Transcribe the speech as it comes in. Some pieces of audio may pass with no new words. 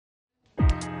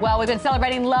Well, we've been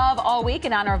celebrating love all week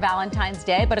in honor of Valentine's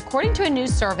Day, but according to a new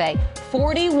survey,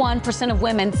 41% of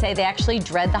women say they actually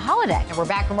dread the holiday. And we're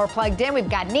back for more Plugged In. We've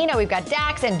got Nina, we've got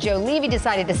Dax, and Joe Levy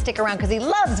decided to stick around because he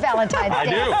loves Valentine's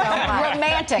Day so much.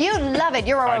 Romantic. You love it.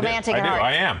 You're a romantic at heart.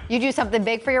 I am. You do something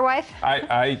big for your wife?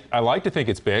 I like to think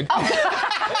it's big.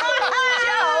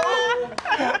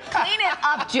 Clean it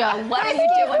up, Joe. What are you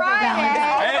doing for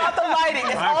Valentine's? It's all about the lighting.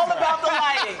 It's all about the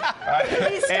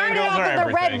lighting. He started off in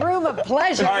the red room of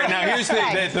pleasure. All right, now here's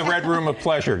the red room of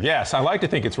pleasure. Yes, I like to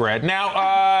think it's red. Now,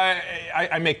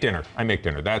 I make dinner. I think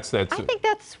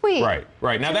that's sweet.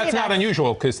 Right. Now, that's not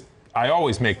unusual because I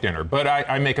always make dinner, but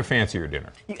I make a fancier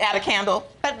dinner. You add a candle.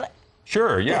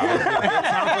 Sure, yeah. That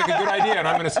sounds like a good idea, and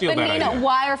I'm going to steal that idea. But Nina,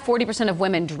 why are 40% of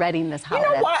women dreading this holiday?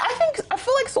 You know why? I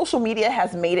feel like social media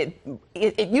has made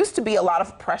it used to be a lot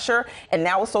of pressure, and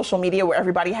now with social media where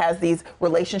everybody has these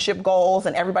relationship goals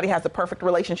and everybody has the perfect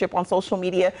relationship on social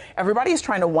media, everybody is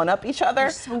trying to one-up each other.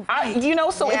 So right.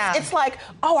 It's like,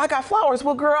 oh, I got flowers.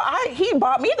 Well, girl, he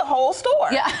bought me the whole store.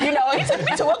 Yeah. He took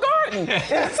me to a garden.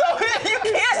 And so you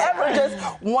can't ever just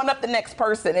one-up the next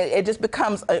person. It just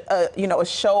becomes a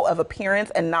show of appearance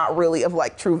and not really of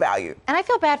like true value. And I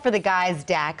feel bad for the guys,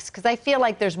 Dax, because I feel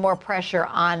like there's more pressure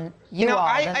on you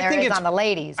all than there is on the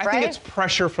ladies, right? I think it's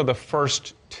pressure for the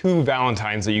first 2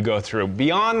 Valentines that you go through.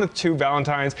 Beyond the 2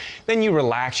 Valentines, then you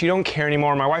relax. You don't care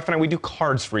anymore. My wife and I, we do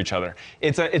cards for each other.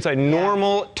 It's a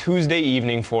normal Tuesday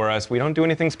evening for us. We don't do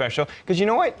anything special because you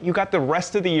know what? You got the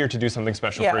rest of the year to do something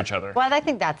special for each other. Well, I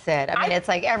think that's it. I mean, it's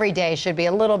like every day should be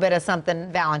a little bit of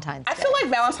something Valentine's Day. I feel like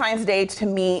Valentine's Day to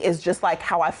me is just like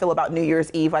how I feel about New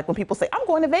Year's Eve. Like when people say, I'm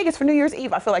going to Vegas for New Year's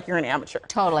Eve, I feel like you're an amateur.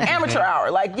 Totally. Amateur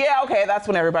hour. Like, yeah, okay, that's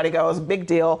when everybody goes. Big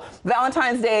deal.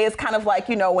 Valentine's Day is kind of like,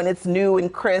 when it's new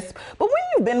and crisp. But when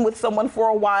you've been with someone for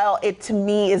a while, it to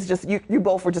me is just, you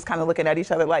both were just kind of looking at each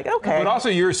other like, okay. But also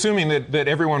you're assuming that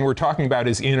everyone we're talking about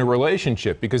is in a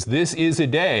relationship because this is a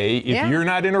day, if you're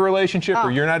not in a relationship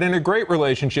or you're not in a great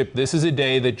relationship, this is a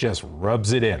day that just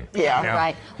rubs it in. Yeah.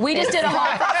 Right. We just did a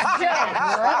whole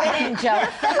Joe. Rub it in, Joe.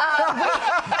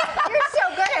 You're so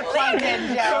good at Plugged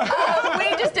In, Joe. We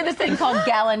just did this thing called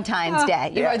Galentine's Day.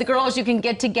 The girls, you can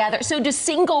get together. So do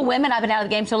single women, I've been out of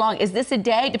the game so long, is this a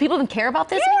day? Do people even care about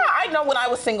this? Yeah, I know when I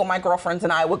was single, my girlfriends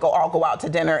and I would all go out to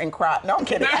dinner and cry. No, I'm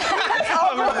kidding.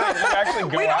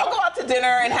 We'd all go out to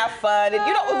dinner and have fun. And,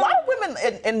 a lot of women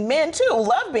and men, too,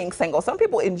 love being single. Some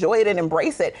people enjoy it and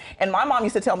embrace it. And my mom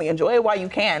used to tell me, enjoy it while you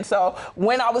can. So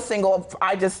when I was single,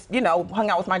 I just, hung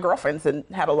out with my girlfriends and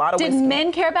had a lot of whiskey. Did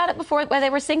men care about it before when they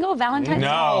were single, Valentine's Day?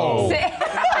 No.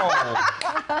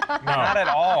 Not at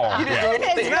all. You didn't do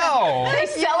anything. No. They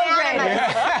celebrated.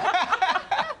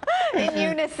 In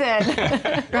unison.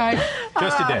 Right.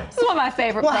 Just a day. This is one of my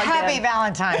favorite Well, Plugged In. happy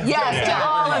Valentine's Day. Yes, to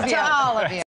all of you. To all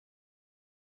of you.